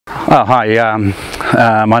Oh,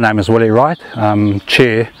 hi, my name is Willie Wright. I'm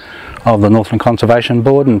Chair of the Northland Conservation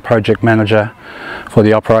Board and Project Manager for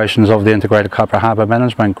the operations of the Integrated Kaipara Harbour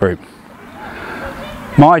Management Group.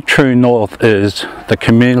 My true north is the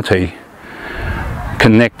community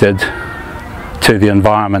connected to the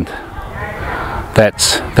environment.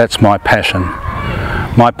 That's my passion.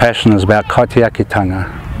 My passion is about kaitiakitanga.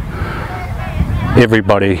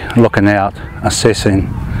 Everybody looking out, assessing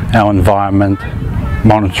our environment,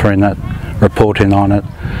 monitoring it, reporting on it,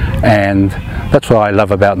 and that's what I love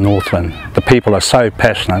about Northland. The people are so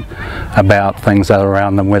passionate about things that are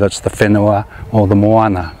around them, whether it's the whenua or the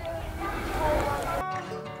moana.